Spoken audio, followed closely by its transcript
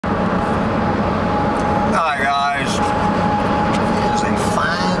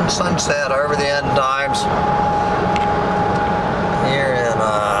sunset over the end times here in,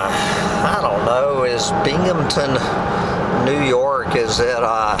 I don't know, is Binghamton, New York, is it,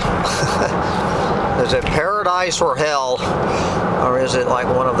 is it paradise or hell? Or is it like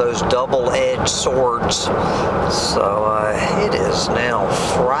one of those double-edged swords? So it is now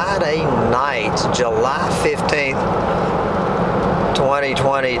Friday night, July 15th,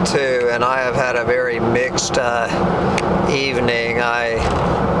 2022, and I have had a very mixed evening.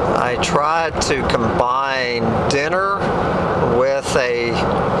 I tried to combine dinner with a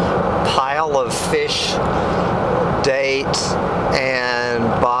pile of fish date and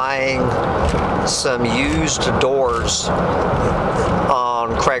buying some used doors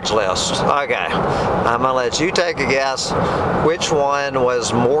on Craigslist. Okay, I'm gonna let you take a guess which one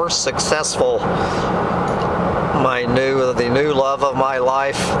was more successful. The new love of my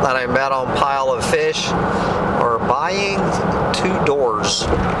life that I met on Pile of Fish, or buying 2 doors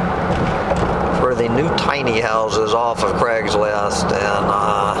for the new tiny houses off of Craigslist. And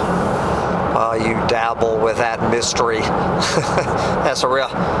you dabble with that mystery. That's a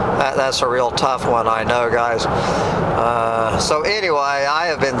real tough one, I know, guys. So anyway, I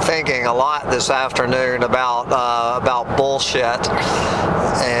have been thinking a lot this afternoon about bullshit,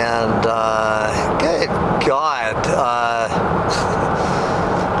 and good God,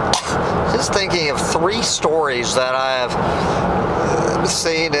 just thinking of 3 stories that I have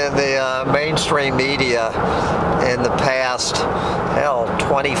seen in the mainstream media in the past,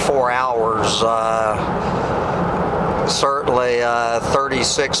 24 hours, certainly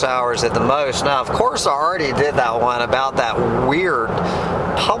 36 hours at the most. Now, of course, I already did that one about that weird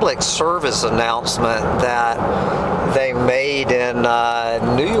public service announcement that they made in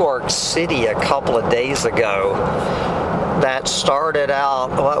New York City a couple of days ago that started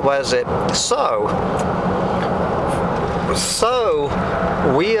out, what was it? So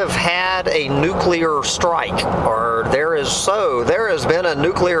we have had a nuclear strike, or there has been a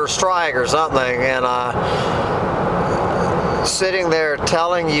nuclear strike or something, and sitting there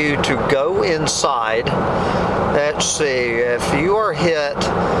telling you to go inside. Let's see, if you are hit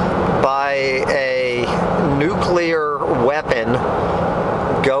by a nuclear weapon,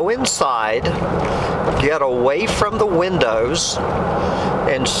 go inside, get away from the windows,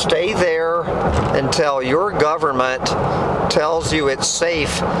 and stay there until your government tells you it's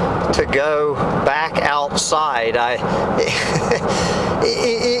safe to go back outside. I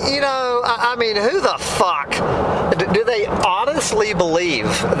mean, who the fuck? Do they honestly believe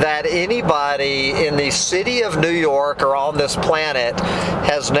that anybody in the city of New York or on this planet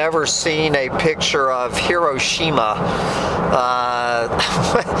has never seen a picture of Hiroshima?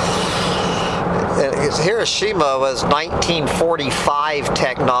 Hiroshima was 1945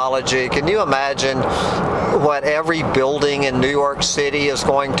 technology. Can you imagine what every building in New York City is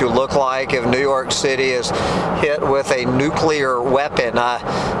going to look like if New York City is hit with a nuclear weapon?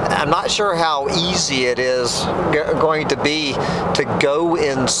 I'm not sure how easy it is going to be to go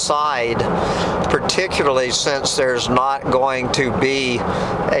inside, particularly since there's not going to be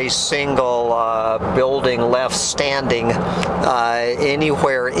a single building left standing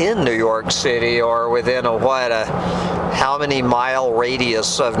anywhere in New York City, or within how many mile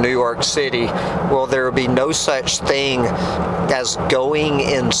radius of New York City will there be no such thing as going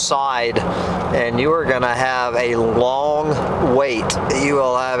inside, and you are going to have a long wait. You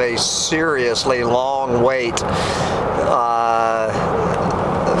will have a seriously long wait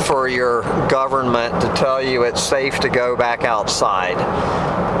for your government to tell you it's safe to go back outside.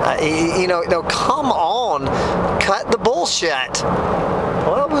 Come on, cut the bullshit.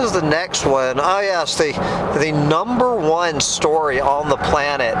 What was the next one? Oh yes, the #1 story on the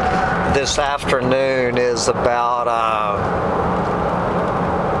planet this afternoon is about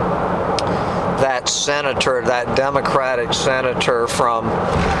that senator, that Democratic senator from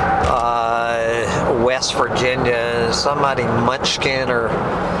West Virginia, somebody Munchkin, or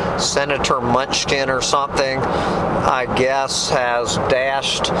Senator Munchkin or something, I guess, has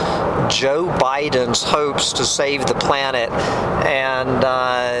dashed Joe Biden's hopes to save the planet. And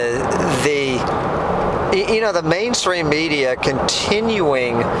the mainstream media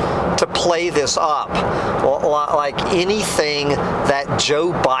continuing to play this up like anything that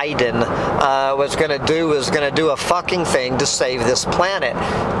Joe Biden was going to do a fucking thing to save this planet.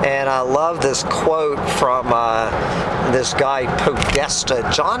 And I love this quote from this guy Podesta,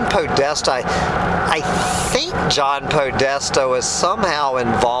 John Podesta. I think John Podesta was somehow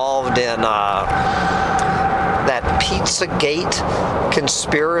involved in that that Pizzagate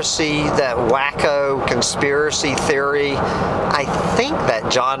conspiracy, that wacko conspiracy theory. I think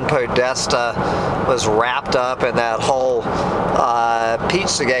that John Podesta was wrapped up in that whole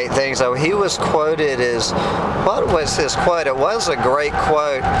Pizzagate thing. So he was quoted as, what was his quote? It was a great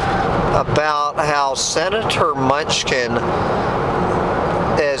quote about how Senator Munchkin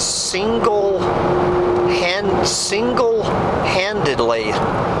is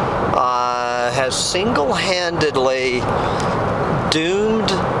has single-handedly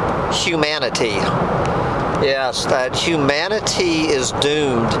doomed humanity. Yes, that humanity is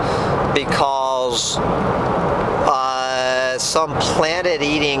doomed because some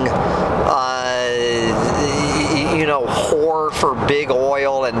planet-eating, whore for big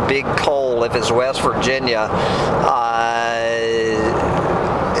oil and big coal, if it's West Virginia,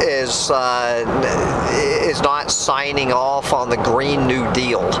 is not signing off on the Green New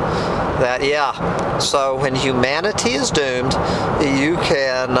Deal. That, yeah, so when humanity is doomed, you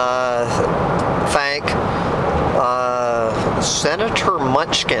can thank Senator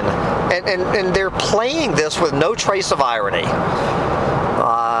Munchkin. And they're playing this with no trace of irony.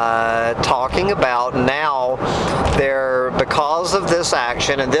 Talking about now because of this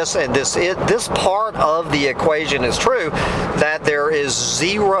action and this part of the equation is true, that there is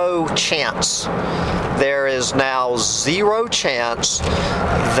zero chance. There is now zero chance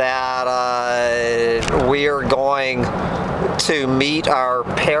that we are going to meet our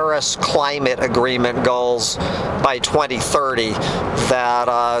Paris Climate Agreement goals by 2030,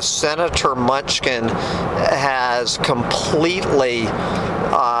 that Senator Munchkin has completely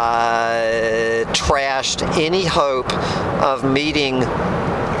trashed any hope of meeting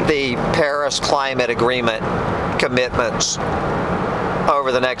the Paris Climate Agreement commitments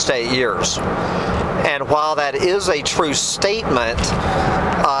over the next 8 years. And while that is a true statement,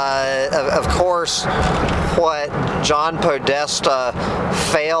 of course, what John Podesta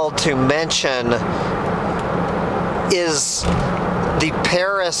failed to mention is the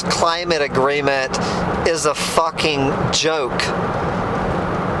Paris Climate Agreement is a fucking joke.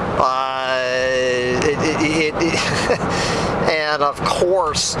 And of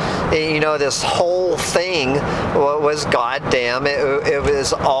course, this whole thing was goddamn, it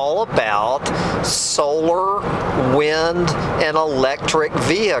was all about solar, wind, and electric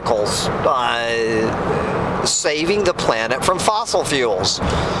vehicles, saving the planet from fossil fuels.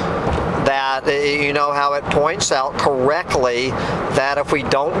 That, how it points out correctly that if we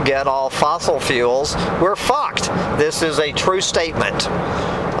don't get all fossil fuels, we're fucked. This is a true statement.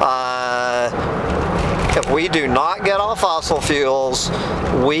 If we do not get all fossil fuels,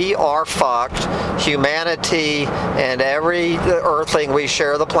 we are fucked. Humanity and every earthling we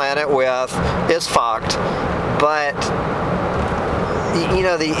share the planet with is fucked. But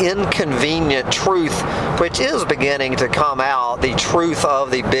the inconvenient truth, which is beginning to come out, the truth of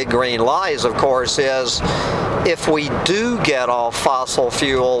the big green lies, of course, is if we do get all fossil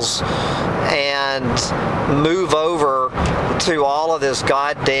fuels and move over to all of this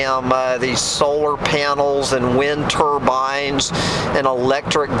goddamn, these solar panels and wind turbines and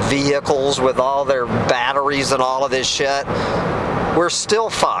electric vehicles with all their batteries and all of this shit, we're still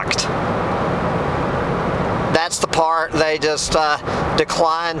fucked. That's the part they just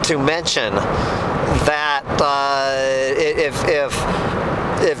declined to mention. That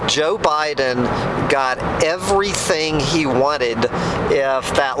if Joe Biden got everything he wanted,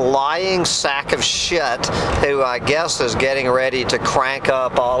 if that lying sack of shit, who I guess is getting ready to crank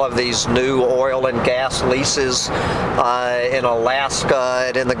up all of these new oil and gas leases in Alaska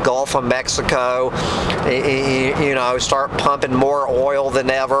and in the Gulf of Mexico, start pumping more oil than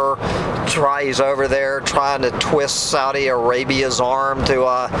ever. He's over there trying to twist Saudi Arabia's arm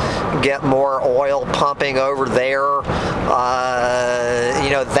to get more oil pumping over there.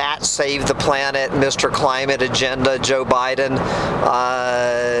 That saved the planet, Mr. Climate Agenda, Joe Biden.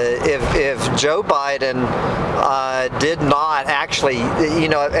 If Joe Biden did not actually,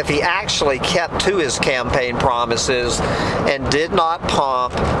 if he actually kept to his campaign promises and did not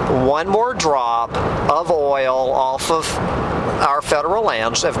pump one more drop of oil off of our federal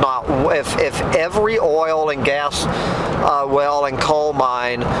lands, if every oil and gas well and coal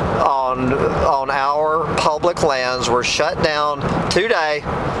mine on our public lands were shut down today,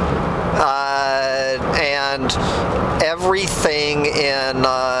 and everything in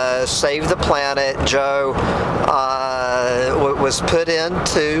Save the Planet, Joe, was put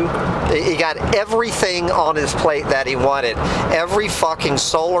into, he got everything on his plate that he wanted. Every fucking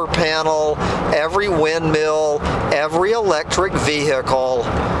solar panel, every windmill, every electric vehicle,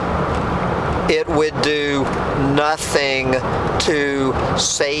 it would do nothing to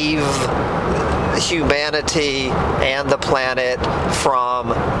save humanity and the planet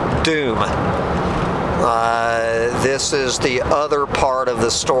from doom. This is the other part of the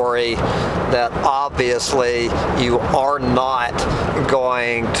story that obviously you are not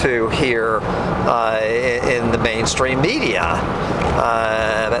going to hear in the mainstream media.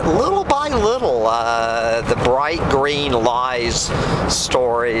 But little by little, the bright green lies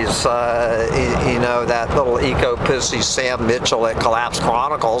stories, you know, that little eco-pussy Sam Mitchell at Collapse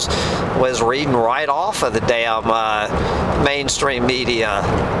Chronicles was reading right off of the damn mainstream media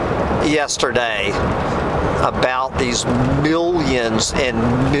yesterday about these millions and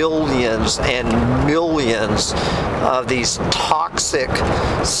millions and millions of these toxic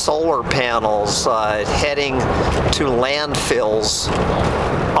solar panels heading to landfills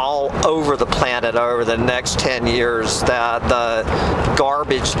all over the planet over the next 10 years. That the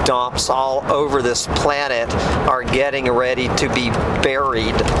garbage dumps all over this planet are getting ready to be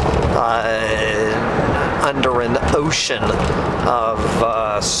buried under an ocean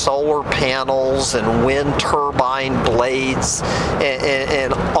of solar panels and wind turbine blades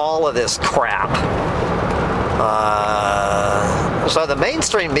and all of this crap. So the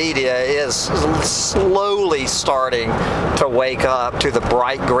mainstream media is slowly starting to wake up to the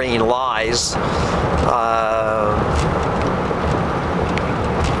bright green lies.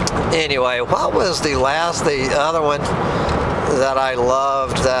 Anyway, what was the other one that I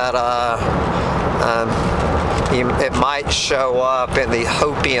loved that it might show up in the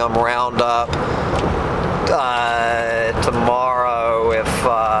Hopium Roundup tomorrow if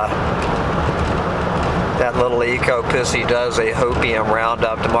that little eco-pussy does a Hopium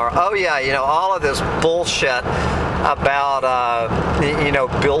Roundup tomorrow. Oh yeah, you know, all of this bullshit about, you know,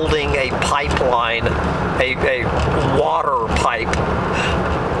 building a pipeline, a water pipe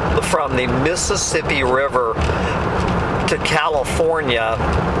from the Mississippi River to California,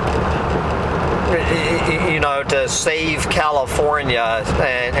 you know, to save California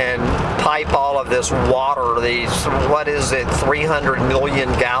and pipe all of this water, these, what is it, 300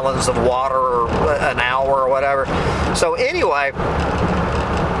 million gallons of water an hour or whatever. So anyway,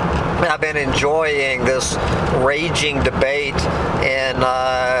 I've been enjoying this raging debate in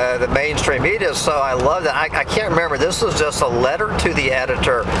the mainstream media, so I love that. I can't remember, this was just a letter to the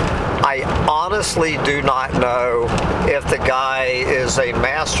editor. I honestly do not know if the guy is a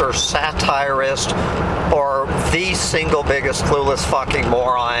master satirist or the single biggest clueless fucking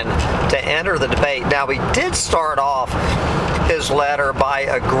moron to enter the debate. Now, we did start off his letter by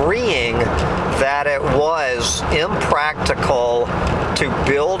agreeing that it was impractical to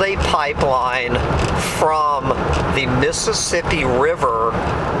build a pipeline from the Mississippi River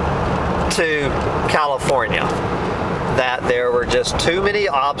to California. That there were just too many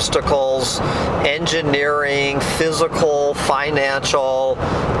obstacles, engineering, physical, financial,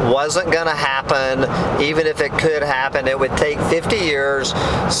 wasn't going to happen. Even if it could happen, it would take 50 years.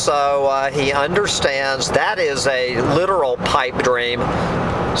 So he understands that is a literal pipe dream.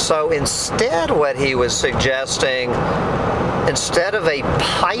 So instead, what he was suggesting, instead of a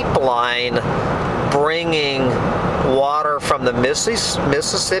pipeline bringing water from the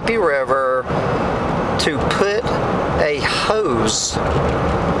Mississippi River, to put a hose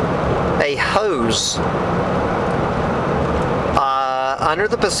under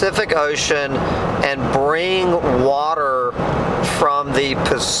the Pacific Ocean and bring water from the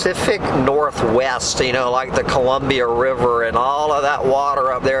Pacific Northwest, you know, like the Columbia River and all of that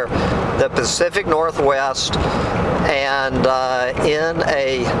water up there, the Pacific Northwest, and in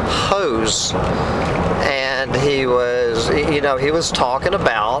a hose. And he was, you know, he was talking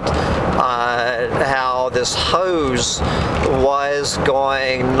about how this hose was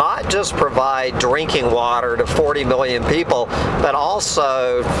going not just provide drinking water to 40 million people, but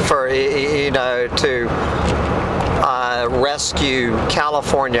also for, you know, to rescue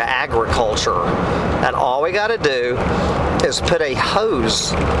California agriculture. And all we got to do is put a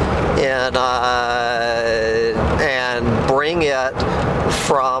hose in and bring it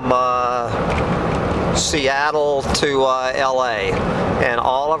from Seattle to LA, and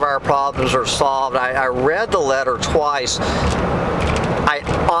all of our problems are solved. I read the letter twice. I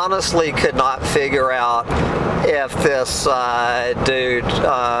honestly could not figure out if this dude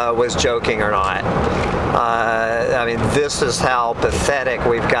was joking or not. I mean, this is how pathetic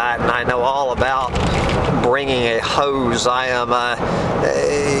we've gotten. I know all about bringing a hose. I am,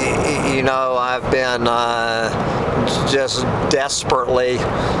 you know, I've been just desperately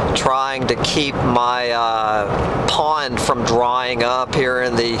trying to keep my pond from drying up here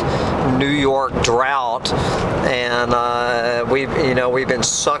in the New York drought, and we've been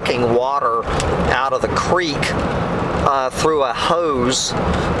sucking water out of the creek through a hose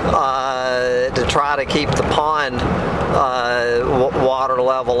to try to keep the pond water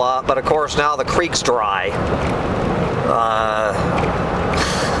level up, but of course now the creek's dry.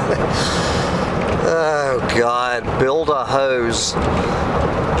 Oh God, build a hose.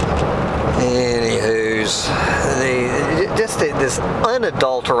 Anywho's, this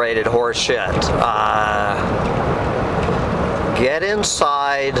unadulterated horse shit. Get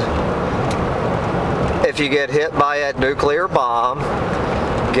inside. If you get hit by a nuclear bomb,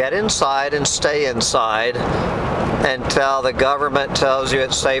 get inside and stay inside until the government tells you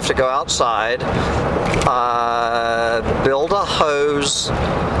it's safe to go outside. Build a hose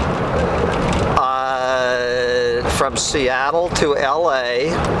from Seattle to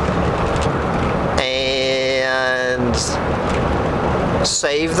LA and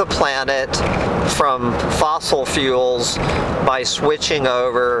save the planet from fossil fuels by switching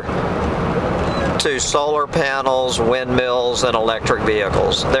over to solar panels, windmills, and electric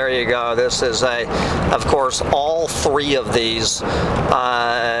vehicles. There you go. This is of course, all three of these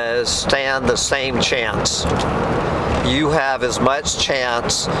stand the same chance. You have as much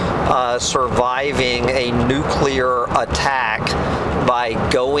chance surviving a nuclear attack by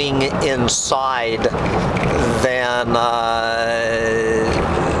going inside than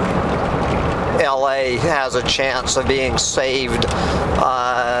LA has a chance of being saved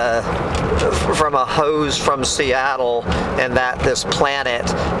from a hose from Seattle, and that this planet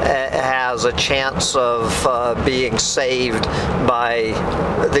has a chance of being saved by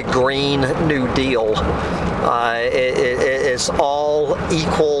the Green New Deal. It's all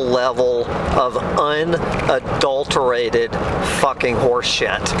equal level of unadulterated fucking horse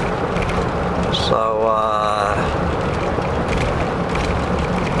shit. So,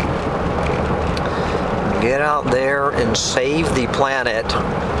 get out there and save the planet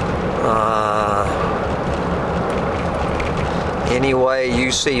any way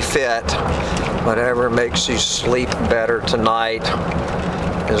you see fit. Whatever makes you sleep better tonight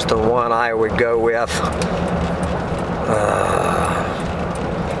is the one I would go with.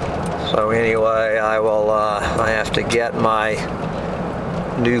 So anyway, I have to get my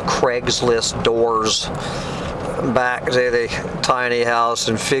new Craigslist doors back to the tiny house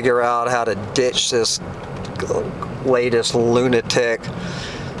and figure out how to ditch this latest lunatic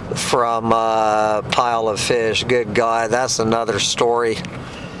from Pile of Fish. Good God, that's another story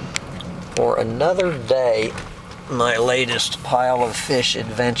for another day. My latest Pile of Fish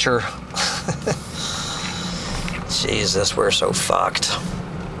adventure. Jesus, we're so fucked.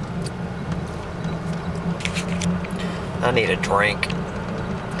 I need a drink.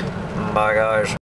 Bye, guys.